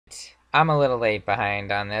I'm a little late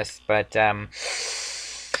behind on this, but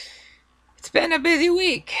it's been a busy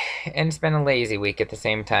week, and it's been a lazy week at the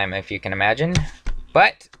same time, if you can imagine.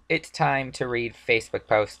 But it's time to read Facebook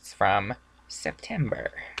posts from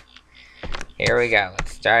September. Here we go.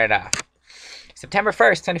 Let's start it off. September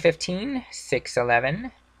 1st, 2015,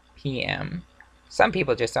 6:11 p.m. Some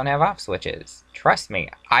people just don't have off switches. Trust me,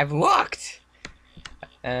 I've looked.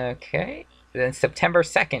 Okay. Then September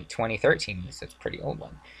 2nd, 2013. This is a pretty old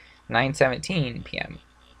one. 9:17 p.m.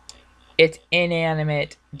 It's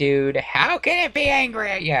inanimate, dude. How can it be angry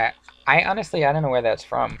at you? I don't know where that's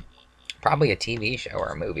from. Probably a TV show or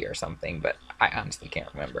a movie or something, but I honestly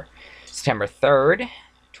can't remember. September 3rd,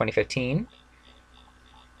 2015.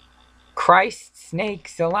 Christ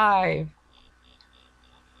snakes alive.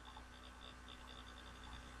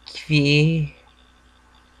 Kvi.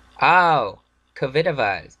 Oh,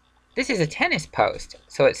 Kvitova. This is a tennis post.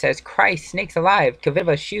 So it says, Christ snakes alive.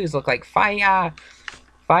 Kvitova's shoes look like fire.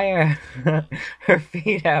 Fire. Her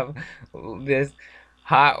feet have this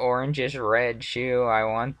hot orangish red shoe. I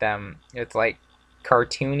want them. It's like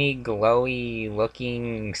cartoony, glowy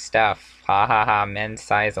looking stuff. Ha ha ha. Men's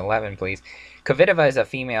size 11, please. Kvitova is a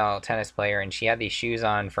female tennis player, and she had these shoes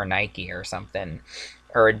on for Nike or something,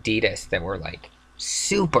 or Adidas, that were like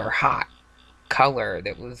super hot color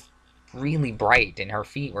that was really bright, and her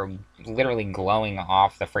feet were literally glowing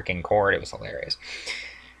off the freaking court. It was hilarious.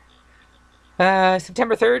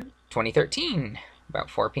 September 3rd, 2013,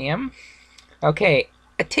 about 4 p.m. Okay,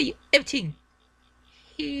 I tell you everything.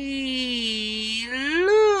 He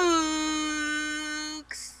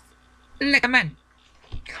looks like a man.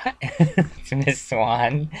 It's Miss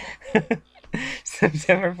Swan.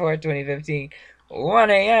 September 4th, 2015, 1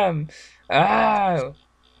 a.m. Oh.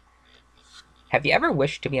 Have you ever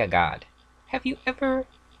wished to be a god? Have you ever...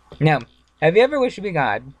 No. Have you ever wished to be a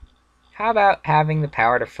god? How about having the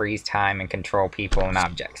power to freeze time and control people and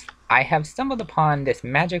objects? I have stumbled upon this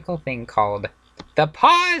magical thing called the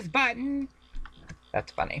pause button.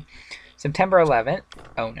 That's funny. September 11th.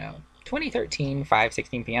 Oh no. 2013,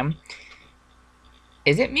 5:16 p.m.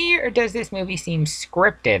 Is it me, or does this movie seem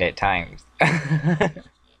scripted at times?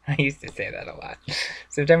 I used to say that a lot.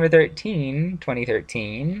 September 13,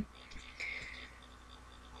 2013.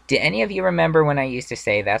 Do any of you remember when I used to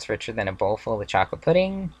say that's richer than a bowl full of chocolate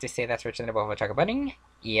pudding? To say that's richer than a bowl full of chocolate pudding?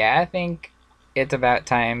 Yeah, I think it's about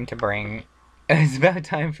time to bring... It's about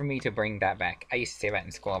time for me to bring that back. I used to say that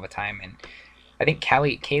in school all the time, and I think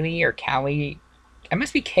Callie... It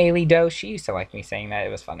must be Kaylee Doe. She used to like me saying that. It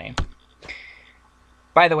was funny.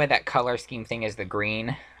 By the way, that color scheme thing is the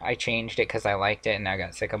green. I changed it because I liked it, and I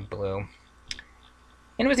got sick of blue.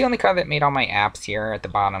 And it was the only color that made all my apps here at the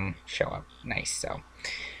bottom show up nice, so...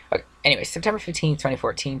 Okay, anyway, September 15th,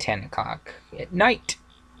 2014, 10 o'clock at night.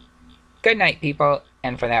 Good night, people.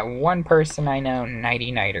 And for that one person I know,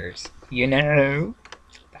 nighty-nighters. You know?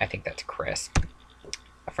 I think that's Chris,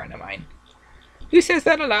 a friend of mine, who says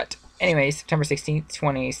that a lot. Anyway, September 16th,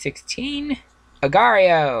 2016,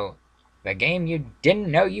 Agario. The game you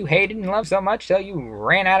didn't know you hated and loved so much till you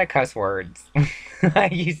ran out of cuss words. I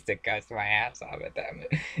used to cuss my ass off at that.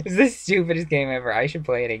 It's the stupidest game ever. I should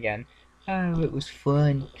play it again. Oh, it was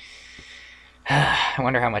fun. I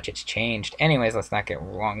wonder how much it's changed. Anyways, let's not get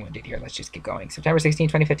long-winded here. Let's just keep going. September 16,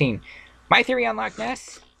 2015. My theory on Loch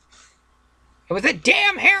Ness? It was a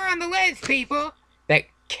damn hair on the lens, people, that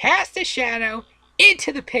cast a shadow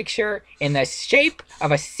into the picture in the shape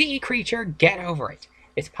of a sea creature. Get over it.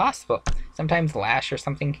 It's possible. Sometimes Lash or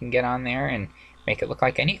something can get on there and make it look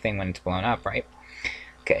like anything when it's blown up, right?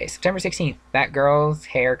 Okay, September 16th. That girl's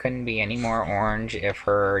hair couldn't be any more orange if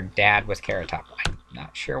her dad was Carrot Top. I'm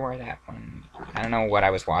not sure where that one... I don't know what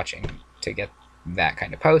I was watching to get that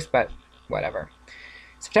kind of post, but whatever.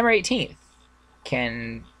 September 18th.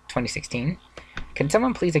 2016. Can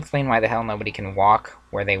someone please explain why the hell nobody can walk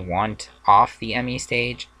where they want off the Emmy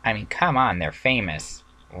stage? I mean, come on, they're famous.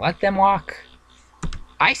 Let them walk.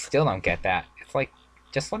 I still don't get that. It's like,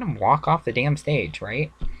 just let them walk off the damn stage,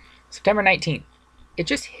 right? September 19th. It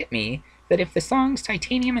just hit me that if the songs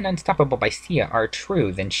Titanium and Unstoppable by Sia are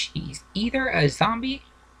true, then she's either a zombie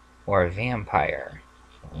or a vampire.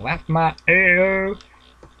 Left my ear.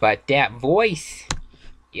 But that voice.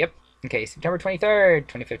 Yep. Okay, September 23rd,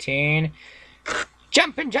 2015.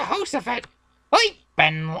 Jumpin' Jehoshaphat.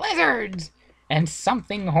 Leapin' lizards. And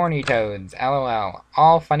something horny toads. LOL.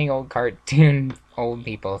 All funny old cartoon old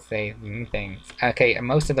people say things. Okay,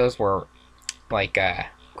 most of those were like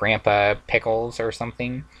Grandpa Pickles or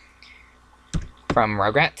something from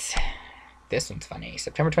Rugrats. This one's funny.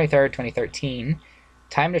 September 23rd, 2013.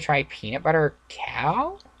 Time to try peanut butter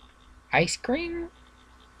cow ice cream?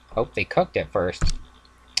 Hope they cooked it first.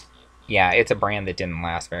 Yeah, it's a brand that didn't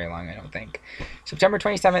last very long, I don't think. September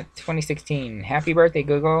 27th, 2016. Happy birthday,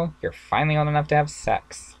 Google. You're finally old enough to have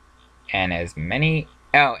sex. And as many...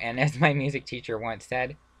 Oh, and as my music teacher once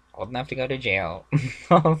said, old enough to go to jail.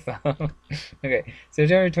 Also. Okay,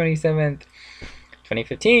 September 27th,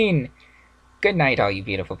 2015. Good night, all you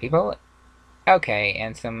beautiful people. Okay,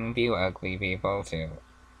 and some of you ugly people, too.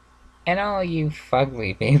 And all you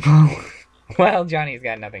fugly people. Well, Johnny's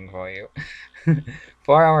got nothing for you.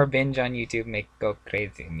 4-hour binge on YouTube make go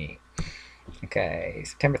crazy me. Okay,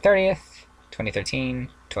 September 30th, 2013,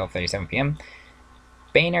 12:37 p.m.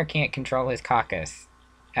 Boehner can't control his caucus.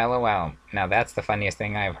 LOL. Now that's the funniest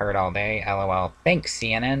thing I've heard all day. LOL. Thanks,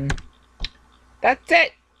 CNN. That's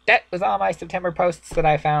it! That was all my September posts that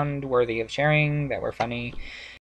I found worthy of sharing, that were funny.